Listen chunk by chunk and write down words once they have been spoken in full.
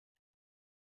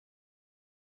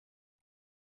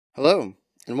Hello,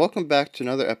 and welcome back to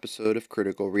another episode of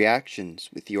Critical Reactions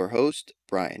with your host,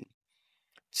 Bryan.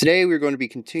 Today we're going to be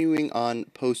continuing on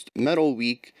Post Metal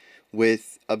Week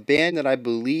with a band that I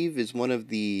believe is one of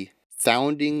the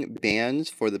founding bands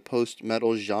for the post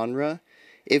metal genre.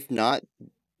 If not,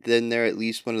 then they're at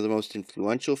least one of the most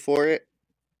influential for it.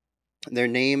 Their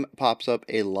name pops up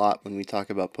a lot when we talk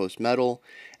about post metal,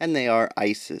 and they are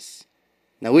ISIS.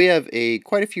 Now we have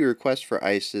quite a few requests for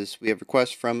ISIS. We have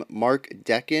requests from Mark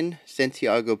Decken,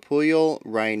 Santiago Puyol,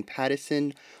 Ryan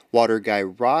Pattison, Water Guy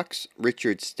Rocks,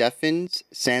 Richard Steffens,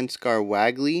 Sanskar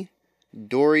Wagley,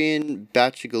 Dorian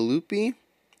Bacigalupi,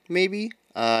 maybe?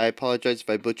 I apologize if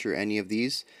I butcher any of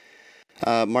these.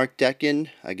 Mark Decken,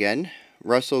 again.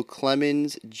 Russell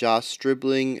Clemens, Josh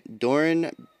Stribling,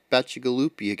 Doran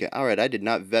Bacigalupi again. Alright, I did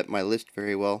not vet my list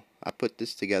very well. I put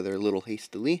this together a little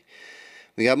hastily.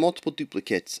 We got multiple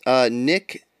duplicates.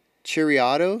 Nick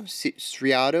Striato,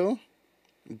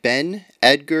 Ben,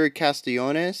 Edgar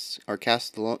Castellanes,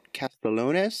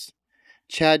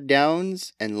 Chad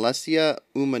Downs, and Lesia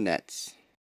Umanets.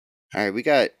 Alright, we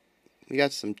got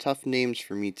some tough names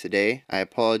for me today. I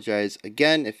apologize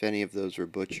again if any of those were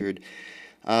butchered.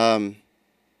 And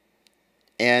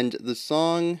the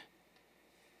song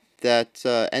that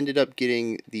ended up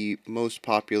getting the most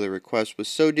popular request was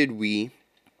So Did We.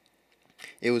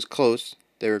 It was close.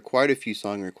 There were quite a few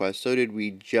song requests. So did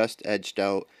we, just edged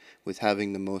out with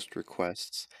having the most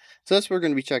requests. So that's what we're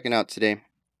going to be checking out today.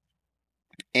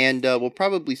 And we'll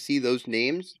probably see those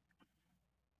names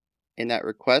in that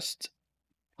request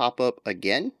pop up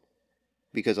again,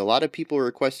 because a lot of people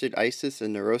requested ISIS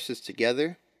and Neurosis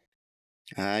together.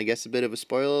 I guess a bit of a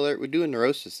spoiler alert, we're doing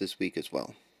Neurosis this week as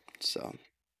well. So,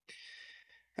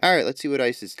 alright, let's see what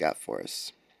ISIS got for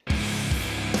us.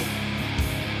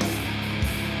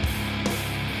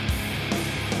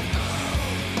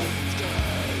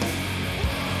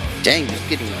 Dang, just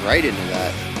getting right into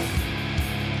that.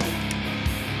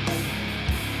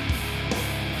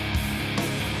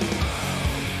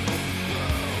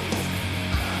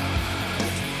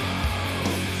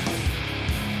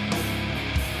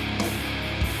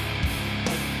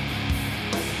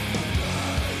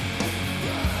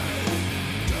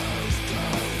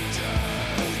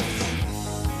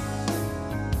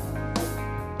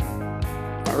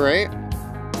 Alright.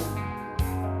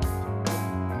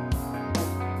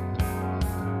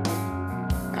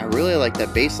 I really like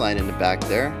that bass line in the back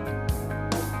there.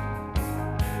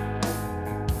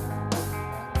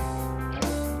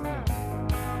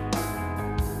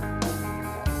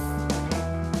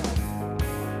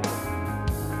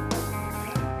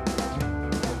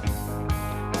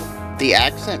 The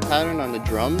accent pattern on the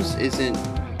drums isn't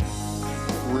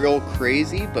real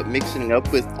crazy, but mixing it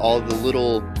up with all the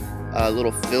little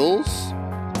fills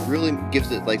really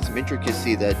gives it like some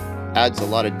intricacy that adds a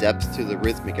lot of depth to the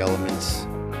rhythmic elements.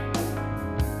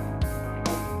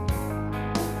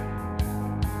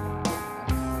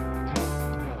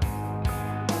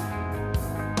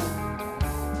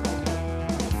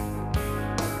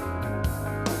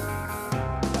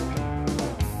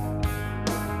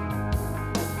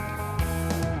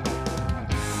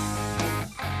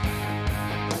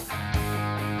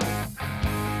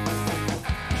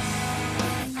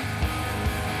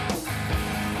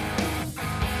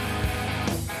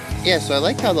 Yeah, so I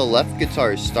like how the left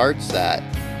guitar starts that,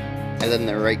 and then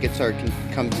the right guitar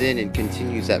comes in and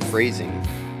continues that phrasing.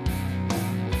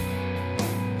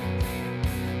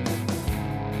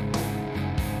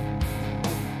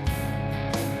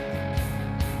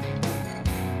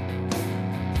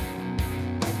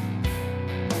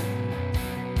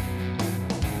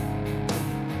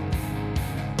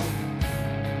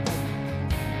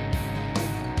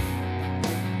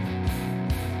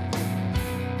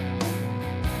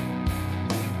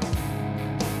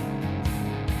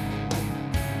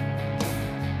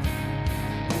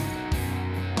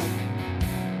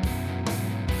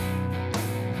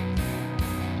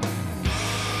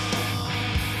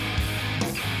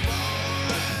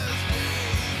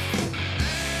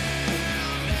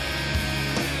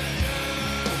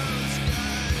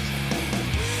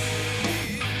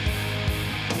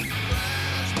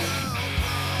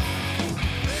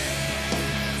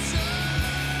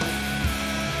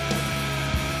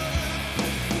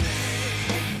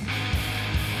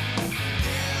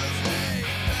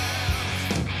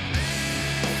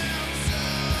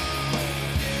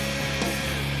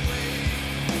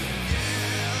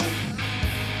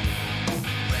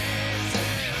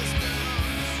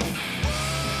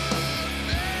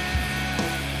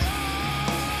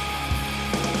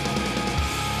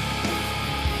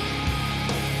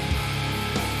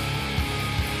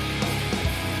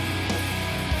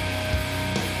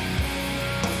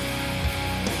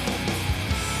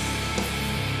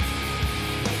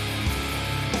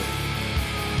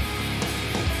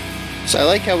 So I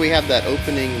like how we have that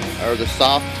opening, or the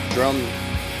soft drum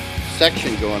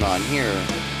section going on here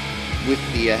with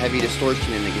the heavy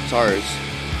distortion in the guitars.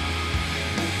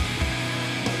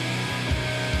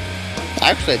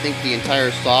 Actually, I think the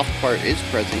entire soft part is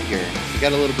present here. You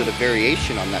got a little bit of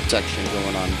variation on that section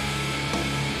going on.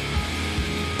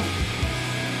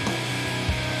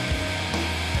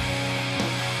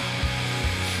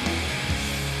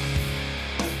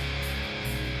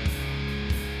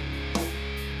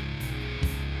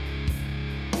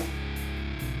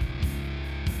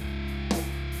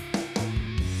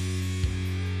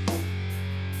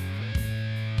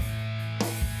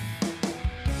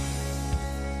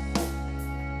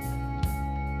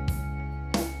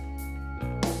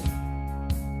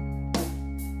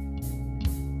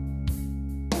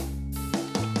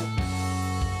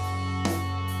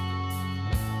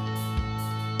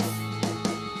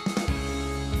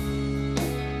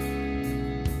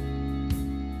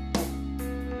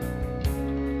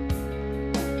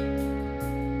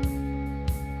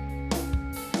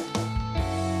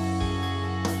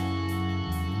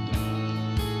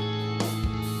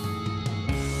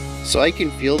 So I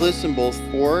can feel this in both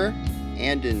 4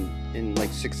 and in like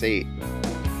 6/8.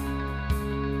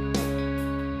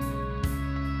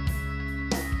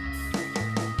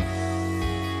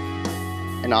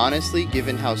 And honestly,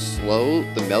 given how slow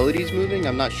the melody's moving,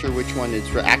 I'm not sure which one it's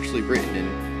actually written in.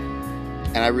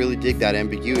 And I really dig that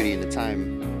ambiguity in the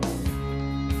time.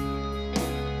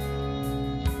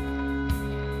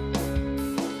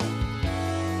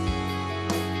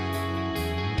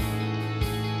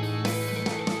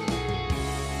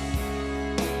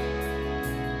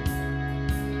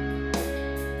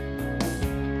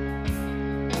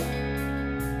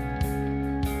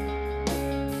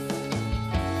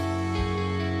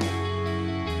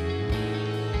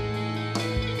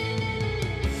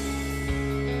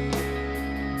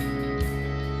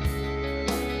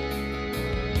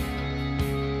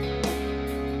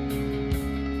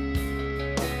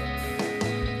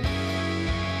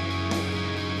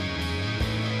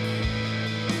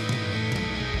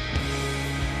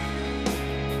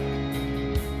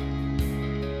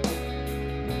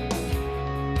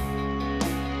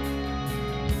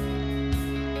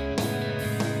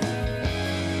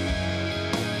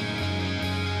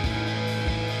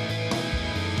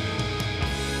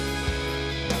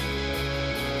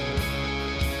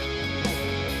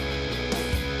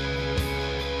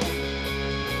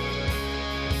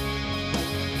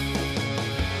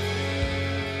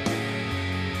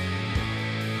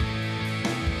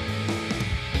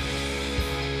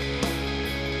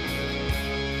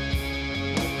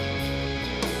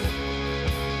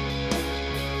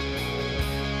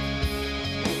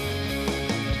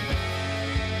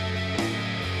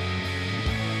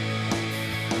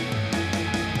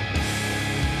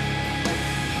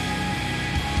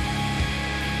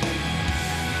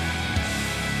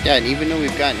 Yeah, and even though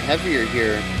we've gotten heavier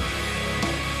here,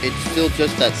 it's still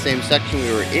just that same section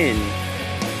we were in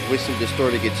with some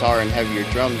distorted guitar and heavier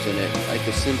drums in it, like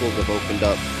the cymbals have opened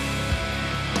up.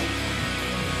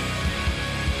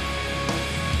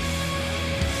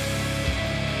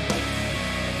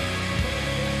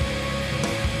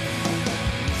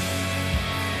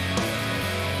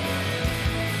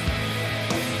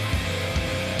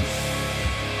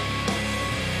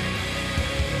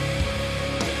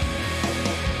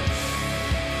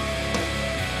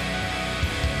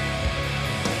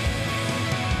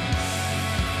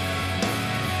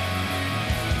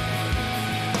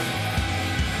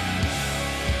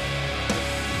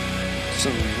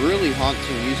 Some really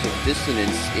haunting use of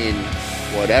dissonance in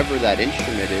whatever that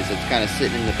instrument is that's kind of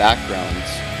sitting in the background.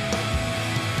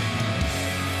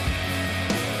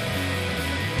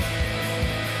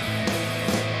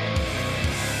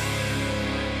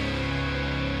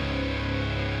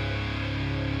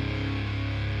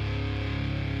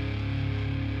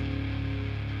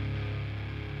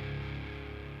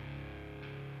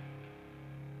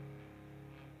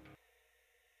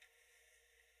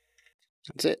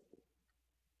 That's it.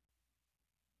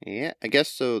 Yeah, I guess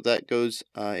so. That goes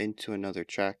into another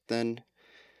track then.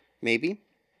 Maybe.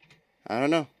 I don't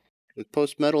know. With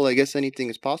post metal, I guess anything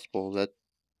is possible. That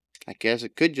I guess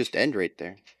it could just end right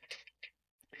there.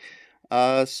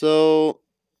 So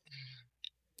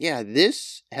yeah,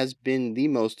 this has been the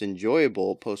most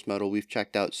enjoyable post metal we've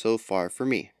checked out so far for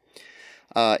me.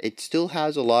 It still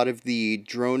has a lot of the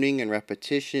droning and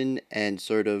repetition and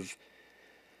sort of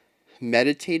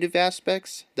meditative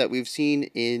aspects that we've seen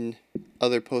in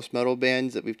other post metal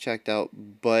bands that we've checked out,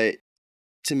 but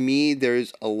to me,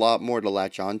 there's a lot more to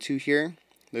latch onto here.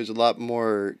 There's a lot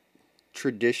more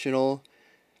traditional,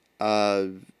 uh,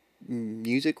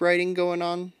 music writing going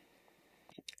on,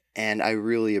 and I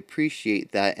really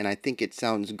appreciate that, and I think it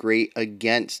sounds great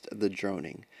against the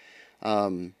droning.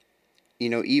 Um,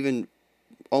 even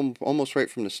almost right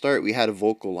from the start, we had a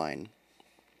vocal line.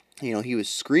 He was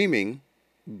screaming,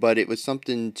 but it was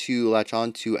something to latch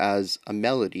onto as a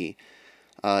melody,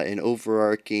 an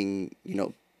overarching,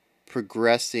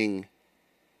 progressing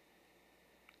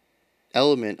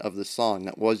element of the song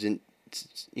that wasn't,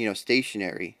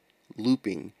 stationary,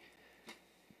 looping.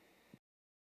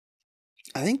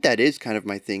 I think that is kind of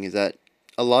my thing, is that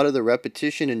a lot of the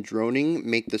repetition and droning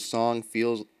make the song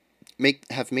feels make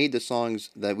have made the songs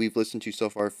that we've listened to so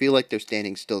far feel like they're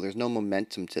standing still. There's no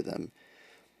momentum to them.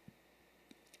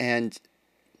 And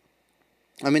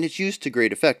I mean, it's used to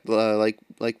great effect. Like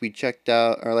we checked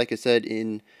out, or like I said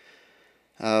in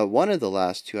one of the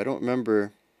last two. I don't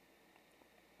remember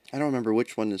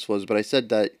which one this was, but I said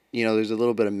that there's a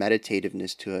little bit of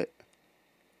meditativeness to it,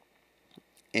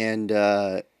 and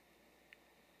the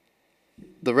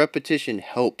repetition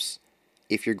helps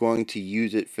if you're going to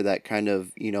use it for that kind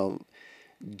of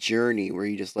journey where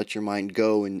you just let your mind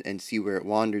go and see where it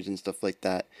wanders and stuff like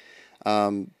that.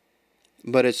 Um,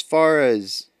 but as far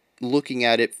as looking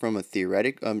at it from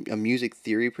a music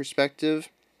theory perspective,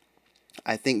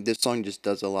 I think this song just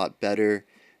does a lot better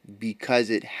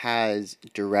because it has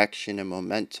direction and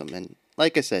momentum. And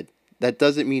like I said, that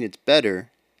doesn't mean it's better.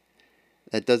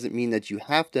 That doesn't mean that you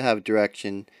have to have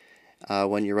direction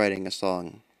when you're writing a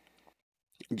song.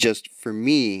 Just for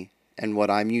me and what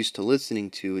I'm used to listening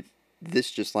to,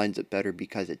 this just lines up better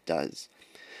because it does.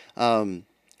 Um,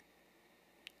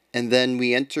 and then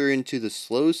we enter into the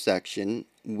slow section,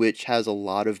 which has a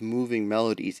lot of moving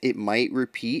melodies. It might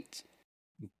repeat,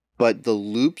 but the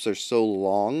loops are so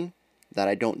long that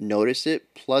I don't notice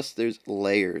it. Plus, there's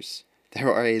layers.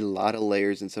 There are a lot of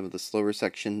layers in some of the slower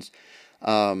sections,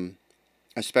 um,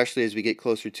 especially as we get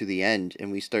closer to the end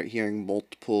and we start hearing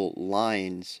multiple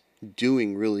lines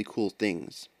doing really cool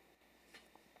things.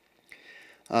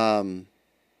 Um,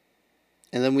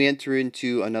 and then we enter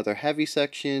into another heavy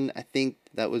section. I think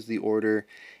that was the order.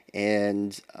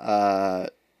 And,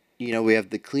 we have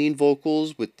the clean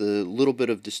vocals with the little bit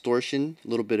of distortion, a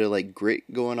little bit of like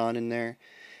grit going on in there.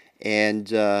 And,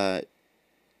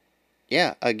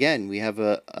 yeah, again, we have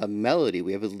a melody,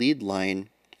 we have a lead line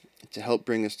to help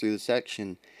bring us through the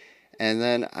section. And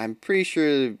then I'm pretty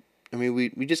sure, I mean,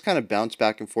 we just kind of bounce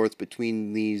back and forth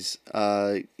between these,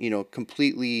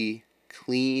 completely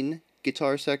clean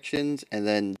guitar sections and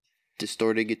then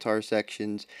distorted guitar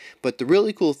sections. But the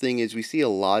really cool thing is we see a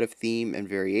lot of theme and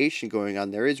variation going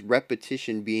on. There is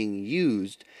repetition being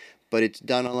used, but it's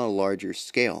done on a larger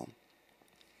scale.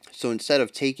 So instead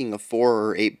of taking a 4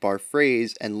 or 8 bar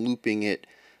phrase and looping it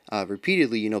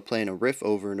repeatedly, playing a riff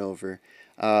over and over,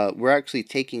 we're actually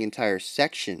taking entire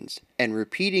sections and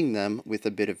repeating them with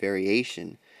a bit of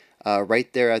variation.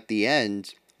 Right there at the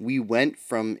end, we went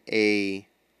from a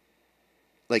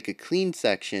clean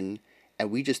section and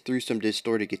we just threw some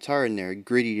distorted guitar in there,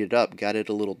 grittied it up, got it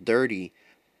a little dirty,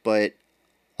 but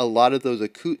a lot of those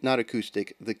not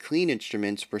acoustic, the clean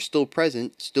instruments were still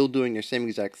present, still doing their same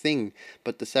exact thing,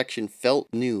 but the section felt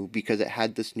new because it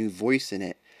had this new voice in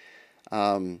it.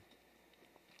 Um,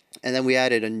 and then we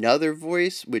added another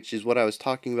voice, which is what I was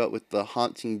talking about with the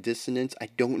haunting dissonance. I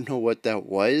don't know what that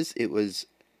was. I'm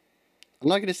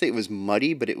not going to say it was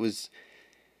muddy, but it was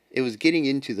getting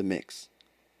into the mix.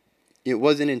 It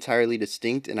wasn't entirely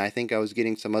distinct, and I think I was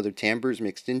getting some other timbres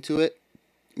mixed into it,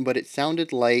 but it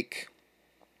sounded like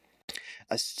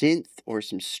a synth or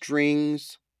some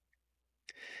strings,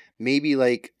 maybe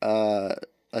like a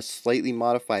slightly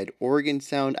modified organ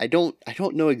sound. I don't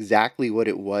know exactly what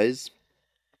it was,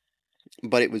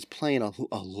 but it was playing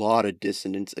a lot of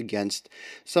dissonance against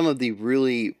some of the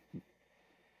really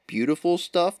beautiful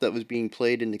stuff that was being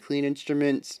played in the clean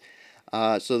instruments.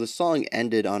 So the song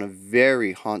ended on a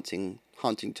very haunting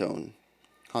tone,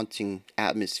 haunting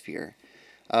atmosphere.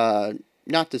 Uh,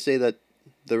 Not to say that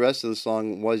the rest of the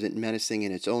song wasn't menacing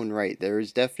in its own right. There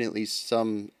is definitely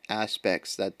some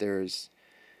aspects that that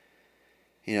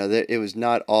it was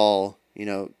not all,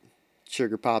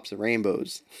 sugar pops and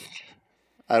rainbows.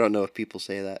 I don't know if people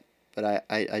say that, but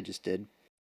I just did.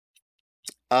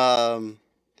 Um,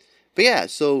 but yeah,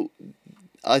 so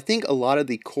I think a lot of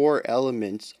the core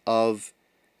elements of,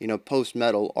 post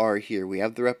metal are here. We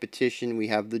have the repetition, we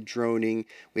have the droning,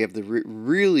 we have the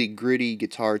really gritty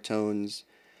guitar tones,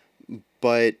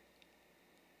 but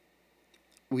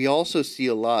we also see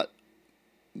a lot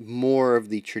more of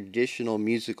the traditional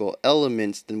musical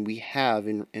elements than we have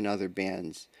in other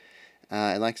bands.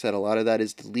 And like I said, a lot of that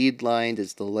is the lead line,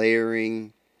 is the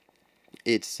layering,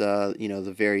 it's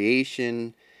the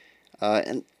variation,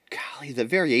 And golly, the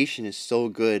variation is so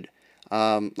good.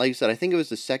 Like you said, I think it was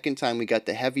the second time we got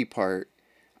the heavy part.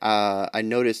 I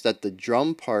noticed that the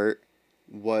drum part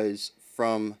was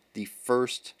from the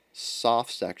first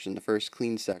soft section, the first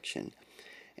clean section.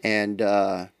 And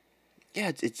yeah,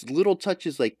 it's little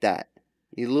touches like that.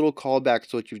 Little callbacks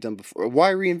to what you've done before.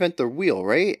 Why reinvent the wheel,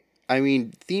 right? I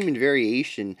mean, theme and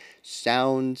variation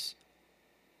sounds.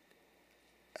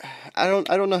 I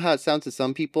don't know how it sounds to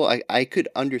some people. I could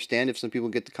understand if some people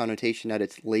get the connotation that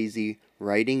it's lazy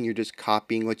writing. You're just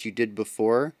copying what you did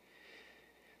before.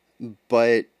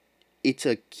 But it's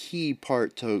a key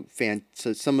part to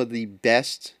some of the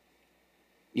best,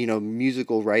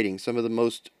 musical writing. Some of the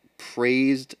most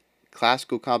praised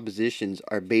classical compositions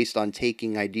are based on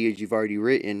taking ideas you've already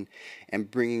written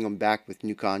and bringing them back with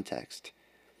new context.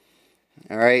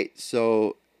 All right,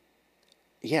 so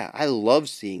yeah, I love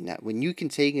seeing that when you can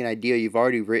take an idea you've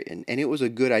already written and it was a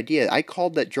good idea. I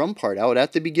called that drum part out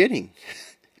at the beginning.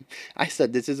 I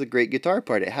said this is a great guitar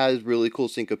part. It has really cool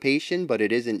syncopation, but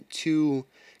it isn't too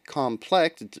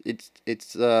complex. It's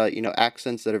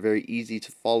accents that are very easy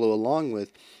to follow along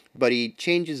with. But he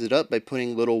changes it up by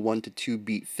putting little 1 to 2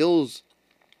 beat fills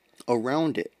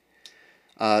around it.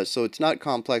 So it's not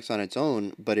complex on its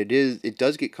own, but it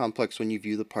does get complex when you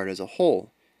view the part as a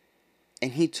whole.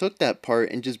 And he took that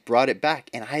part and just brought it back,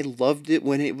 and I loved it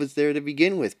when it was there to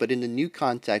begin with, but in the new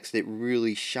context it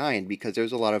really shined because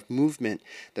there's a lot of movement,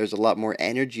 there's a lot more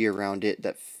energy around it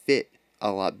that fit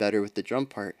a lot better with the drum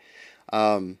part.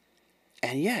 um,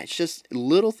 and yeah, it's just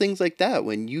little things like that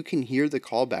when you can hear the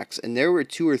callbacks, and there were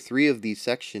 2 or 3 of these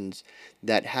sections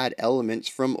that had elements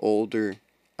from older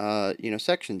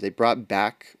sections. They brought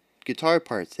back guitar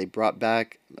parts, they brought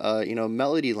back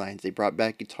melody lines, they brought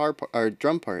back or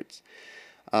drum parts.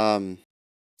 um,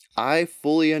 I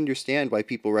fully understand why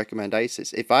people recommend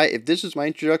ISIS. If this was my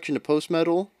introduction to post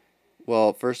metal,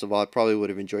 well, first of all, I probably would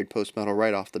have enjoyed post metal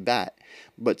right off the bat.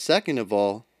 But second of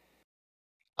all,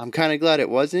 I'm kind of glad it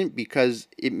wasn't because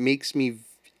it makes me.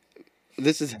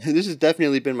 This has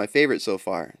definitely been my favorite so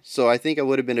far. So I think I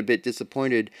would have been a bit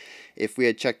disappointed if we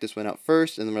had checked this one out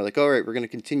first, and then we're like, all right, we're gonna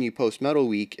continue post metal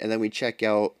week, and then we check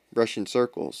out Russian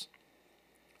Circles,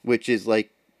 which is like,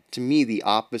 to me, the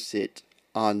opposite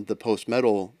on the post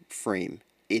metal frame.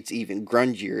 It's even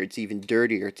grungier, it's even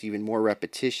dirtier, it's even more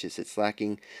repetitious, it's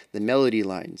lacking the melody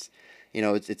lines.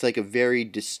 It's like a very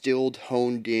distilled,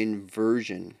 honed in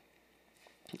version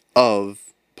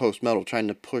of post metal, trying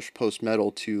to push post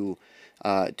metal to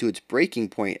its breaking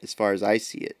point as far as I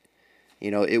see it.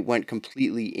 It went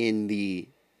completely in the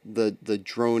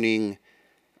droning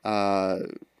uh,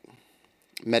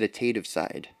 meditative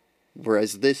side,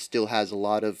 whereas this still has a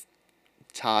lot of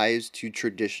ties to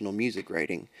traditional music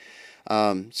writing.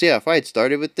 So yeah, if I had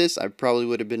started with this, I probably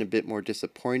would have been a bit more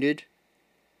disappointed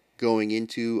going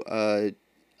into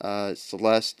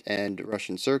Celeste and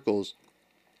Russian Circles.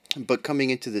 But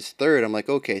coming into this third, I'm like,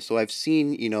 okay, so I've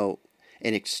seen, an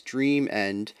extreme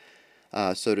end,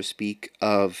 so to speak,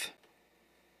 of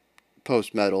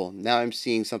post metal. Now I'm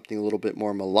seeing something a little bit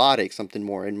more melodic, something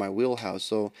more in my wheelhouse.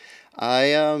 So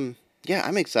yeah,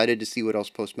 I'm excited to see what else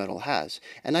post metal has.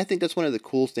 And I think that's one of the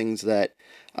cool things that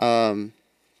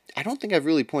I don't think I've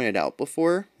really pointed out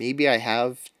before. Maybe I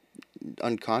have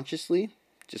unconsciously,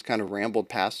 just kind of rambled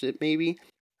past it maybe.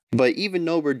 But even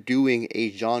though we're doing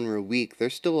a genre week,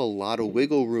 there's still a lot of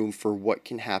wiggle room for what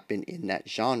can happen in that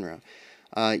genre.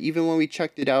 Even when we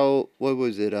checked it out, what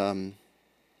was it?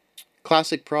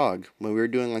 Classic prog, when we were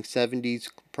doing like 70s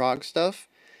prog stuff,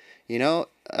 you know,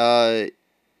 uh,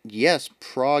 yes,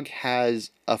 prog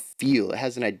has a feel, it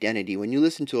has an identity. When you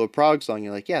listen to a prog song,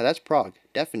 you're like, yeah, that's prog,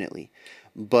 definitely.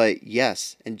 But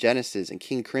yes, and Genesis and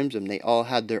King Crimson, they all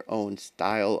had their own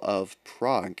style of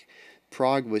prog.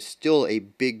 Prog was still a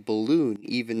big balloon,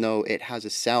 even though it has a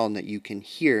sound that you can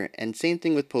hear. And same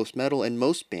thing with post metal and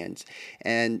most bands,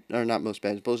 and or not most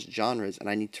bands, most genres. And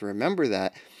I need to remember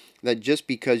that just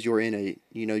because you're in a,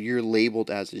 you're labeled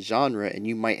as a genre, and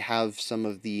you might have some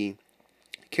of the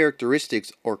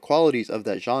characteristics or qualities of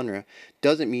that genre,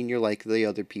 doesn't mean you're like the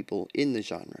other people in the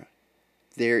genre.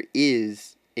 There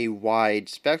is a wide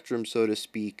spectrum, so to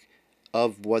speak,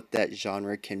 of what that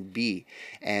genre can be.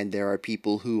 And there are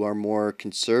people who are more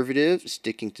conservative,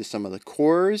 sticking to some of the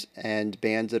cores, and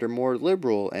bands that are more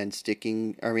liberal and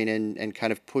and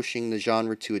kind of pushing the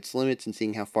genre to its limits and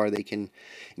seeing how far they can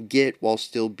get while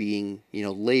still being,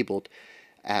 labeled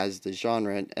as the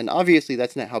genre. And obviously,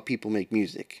 that's not how people make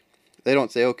music. They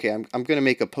don't say, okay, I'm going to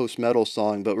make a post metal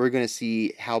song, but we're going to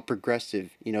see how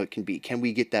progressive, it can be. Can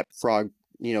we get that prog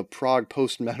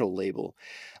post metal label?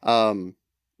 Um,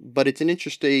 but it's an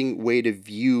interesting way to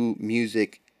view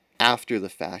music after the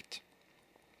fact.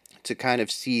 to kind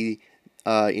of see,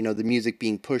 the music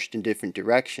being pushed in different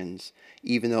directions,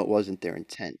 even though it wasn't their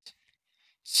intent.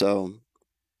 So,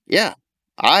 yeah,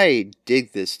 I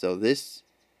dig this though. This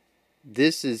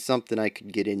is something I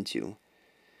could get into.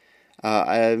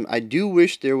 I do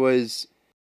wish there was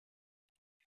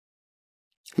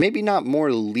maybe not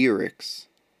more lyrics,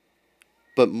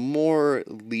 but more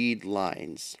lead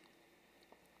lines.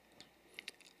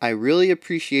 I really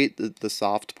appreciate the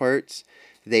soft parts.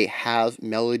 They have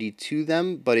melody to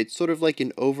them, but it's sort of like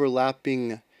an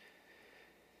overlapping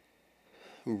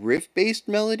riff based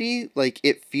melody. Like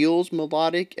it feels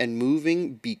melodic and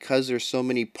moving because there's so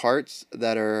many parts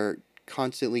that are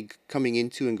constantly coming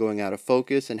into and going out of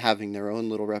focus and having their own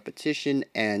little repetition,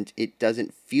 and it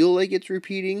doesn't feel like it's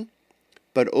repeating.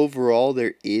 But overall,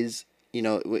 there is, in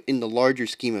the larger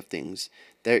scheme of things,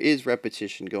 there is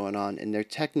repetition going on, and there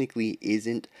technically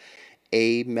isn't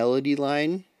a melody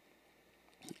line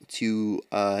to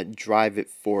drive it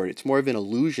forward. It's more of an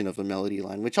illusion of a melody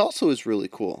line, which also is really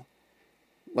cool.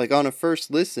 Like on a first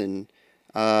listen,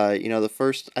 the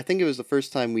first, I think it was the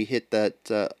first time we hit that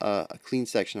a clean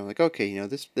section. I'm like, okay,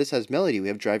 this has melody. We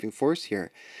have driving force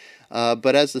here.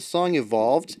 But as the song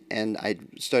evolved and I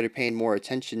started paying more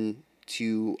attention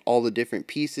to all the different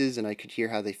pieces and I could hear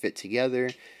how they fit together,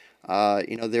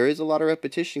 there is a lot of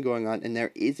repetition going on and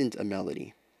there isn't a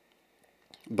melody.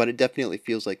 But it definitely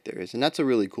feels like there is, and that's a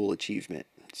really cool achievement.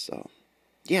 So,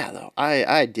 yeah, though,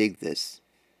 I dig this.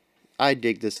 I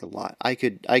dig this a lot. I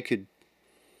could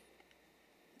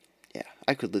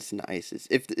listen to ISIS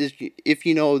if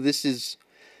this is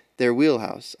their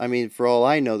wheelhouse. I mean, for all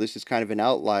I know, this is kind of an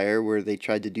outlier where they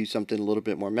tried to do something a little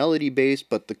bit more melody based,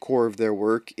 but the core of their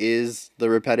work is the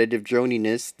repetitive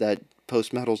droniness that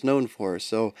post metal's known for.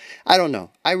 So I don't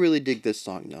know. I really dig this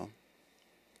song though.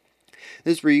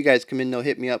 This is where you guys come in, though.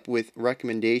 Hit me up with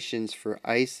recommendations for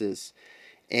ISIS.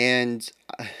 And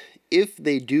if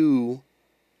they do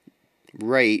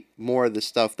write more of the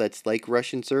stuff that's like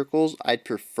Russian Circles, I'd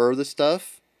prefer the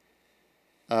stuff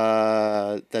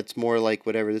that's more like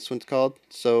whatever this one's called.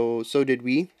 So did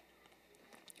we.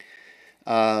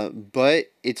 But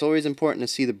it's always important to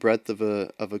see the breadth of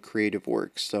a creative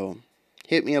work. So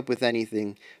hit me up with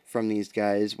anything from these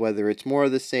guys, whether it's more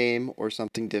of the same or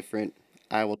something different.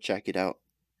 I will check it out.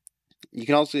 You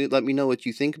can also let me know what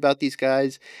you think about these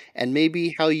guys and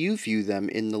maybe how you view them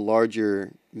in the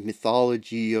larger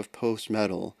mythology of post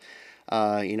metal.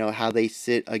 How they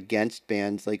sit against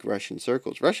bands like Russian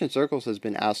Circles. Russian Circles has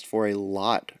been asked for a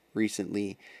lot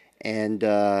recently. And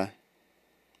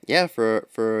yeah,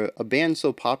 for a band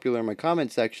so popular in my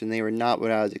comment section, they were not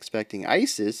what I was expecting.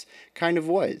 ISIS kind of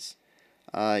was.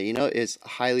 It's a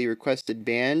highly requested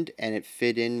band and it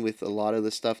fit in with a lot of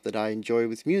the stuff that I enjoy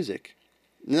with music.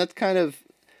 And that's kind of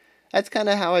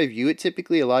how I view it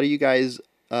typically. A lot of you guys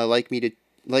like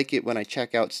it when I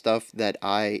check out stuff that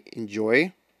I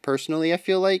enjoy personally. I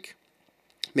feel like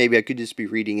maybe I could just be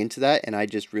reading into that, and I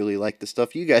just really like the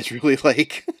stuff you guys really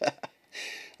like.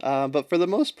 But for the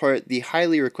most part, the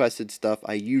highly requested stuff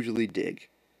I usually dig.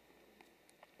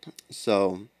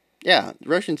 So yeah,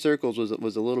 Russian Circles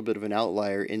was a little bit of an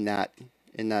outlier in that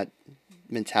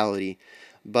mentality,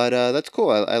 but that's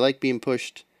cool. I like being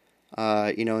pushed.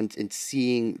 And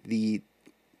seeing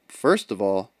first of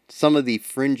all, some of the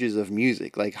fringes of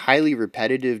music, like highly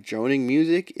repetitive droning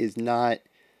music is not,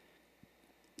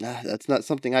 that's not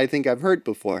something I think I've heard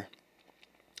before.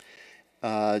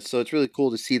 So it's really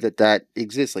cool to see that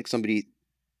exists. Like somebody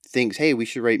thinks, hey, we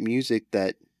should write music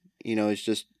that, is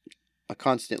just a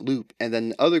constant loop. And then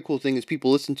the other cool thing is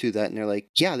people listen to that and they're like,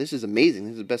 yeah, this is amazing.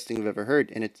 This is the best thing I've ever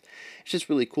heard. And it's just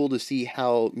really cool to see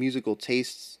how musical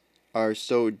tastes are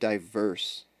so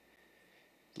diverse.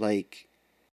 Like,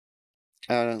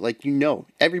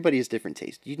 everybody has different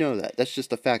taste. You know that. That's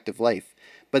just a fact of life.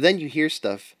 But then you hear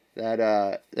stuff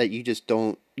that you just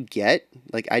don't get.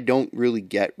 Like I don't really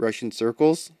get Russian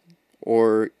Circles,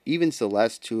 or even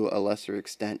Celeste to a lesser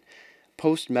extent.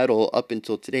 Post metal up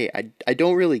until today, I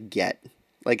don't really get.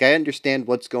 Like I understand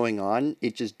what's going on.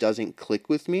 It just doesn't click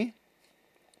with me.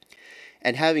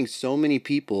 And having so many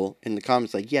people in the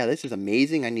comments like, yeah, this is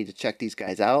amazing. I need to check these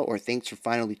guys out. Or thanks for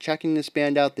finally checking this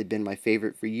band out. They've been my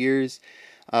favorite for years.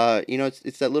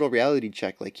 It's that little reality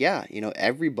check. Like, yeah,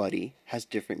 everybody has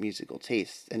different musical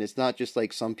tastes. And it's not just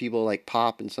like some people like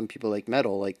pop and some people like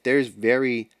metal. Like, there's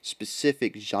very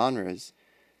specific genres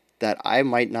that I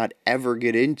might not ever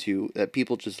get into that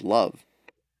people just love.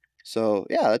 So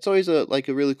yeah, that's always a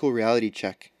really cool reality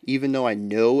check. Even though I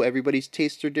know everybody's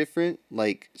tastes are different,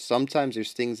 like sometimes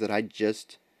there's things that I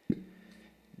just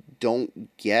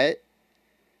don't get,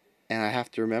 and I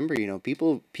have to remember,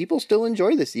 people still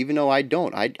enjoy this, even though I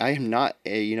don't. I am not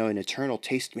an eternal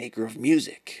tastemaker of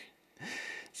music.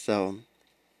 So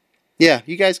yeah,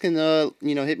 you guys can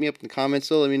hit me up in the comments.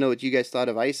 So let me know what you guys thought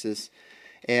of ISIS,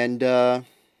 and yeah,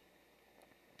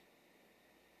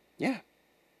 yeah.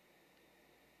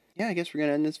 I guess we're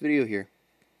gonna end this video here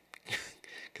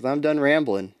because I'm done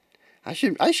rambling. I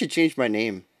should change my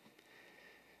name.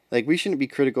 Like, we shouldn't be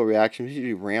critical reactions. We should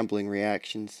be rambling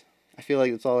reactions. I feel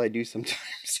like that's all I do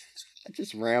sometimes. I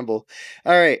just ramble.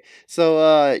 All right.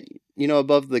 So,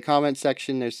 above the comment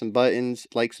section, there's some buttons: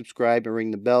 like, subscribe, and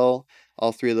ring the bell.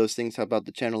 All three of those things help out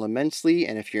the channel immensely.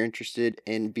 And if you're interested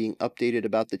in being updated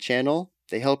about the channel,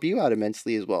 they help you out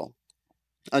immensely as well.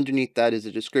 Underneath that is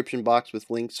a description box with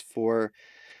links for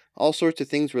all sorts of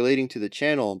things relating to the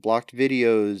channel: blocked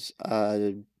videos,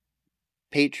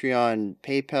 Patreon,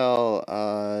 PayPal,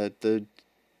 the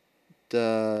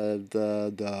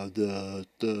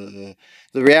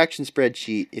reaction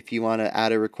spreadsheet. If you want to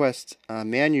add a request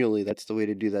manually, that's the way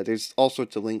to do that. There's all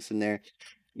sorts of links in there.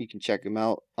 You can check them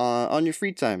out on your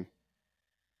free time,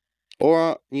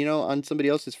 or on somebody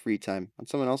else's free time, on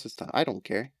someone else's time. I don't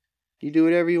care. You do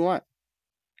whatever you want.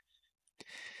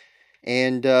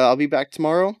 And I'll be back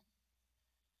tomorrow,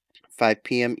 5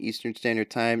 p.m. Eastern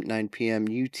Standard Time, 9 p.m.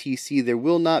 UTC. There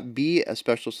will not be a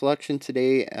special selection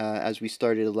today. As we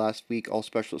started last week, all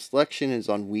special selection is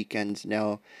on weekends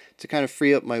now, to kind of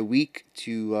free up my week,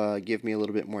 to give me a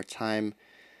little bit more time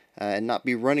and not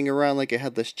be running around like a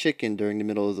headless chicken during the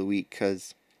middle of the week,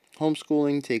 because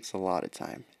homeschooling takes a lot of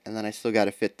time. And then I still got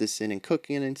to fit this in and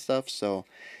cooking and stuff. So,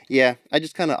 yeah, I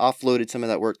just kind of offloaded some of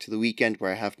that work to the weekend,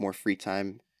 where I have more free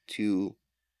time to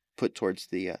put towards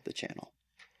the channel.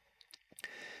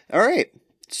 All right.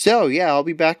 So, yeah, I'll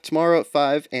be back tomorrow at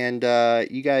 5, and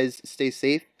you guys stay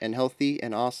safe and healthy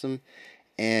and awesome,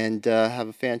 and have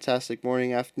a fantastic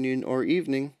morning, afternoon, or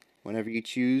evening whenever you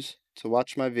choose to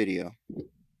watch my video.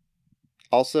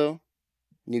 Also,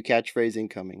 new catchphrase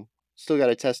incoming. Still got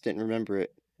to test it and remember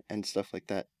it and stuff like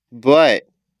that. But,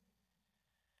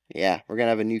 yeah, we're going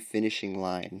to have a new finishing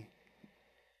line.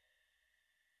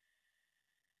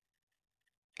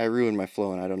 I ruined my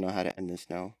flow, and I don't know how to end this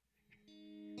now.